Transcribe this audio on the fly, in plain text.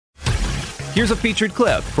Here's a featured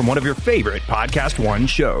clip from one of your favorite Podcast One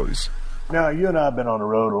shows. Now, you and I have been on the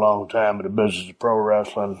road a long time in the business of pro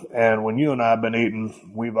wrestling, and when you and I have been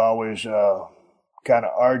eating, we've always kind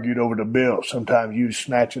of argued over the bill. Sometimes you'd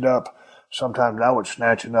snatch it up, sometimes I would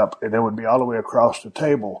snatch it up, and it would be all the way across the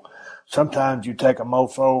table. Sometimes you take a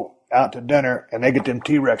mofo out to dinner, and they get them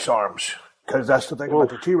T-Rex arms, because that's the thing about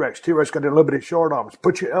the T-Rex. T-Rex got a little bitty short arms.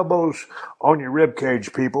 Put your elbows on your rib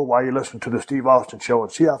cage, people, while you listen to the Steve Austin show,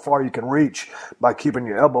 and see how far you can reach by keeping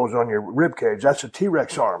your elbows on your rib cage. That's a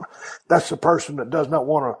T-Rex arm. That's the person that does not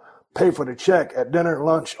want to pay for the check at dinner,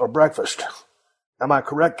 lunch, or breakfast. Am I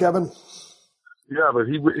correct, Kevin? Yeah, but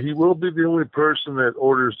he will be the only person that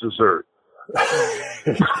orders dessert.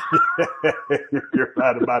 You're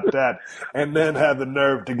right about that. And then have the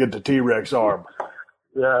nerve to get the T-Rex arm.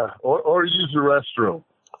 Yeah, or use the restroom.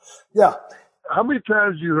 Yeah. How many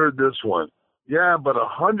times you heard this one? Yeah, but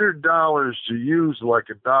 $100 to use like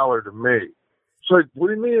 $1 to me. It's like, what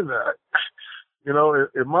do you mean that? You know,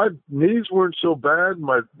 if my knees weren't so bad,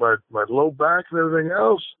 my low back and everything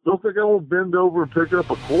else, don't think I won't bend over and pick up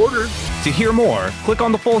a quarter. To hear more, click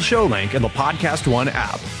on the full show link in the Podcast One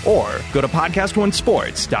app or go to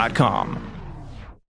podcastonesports.com.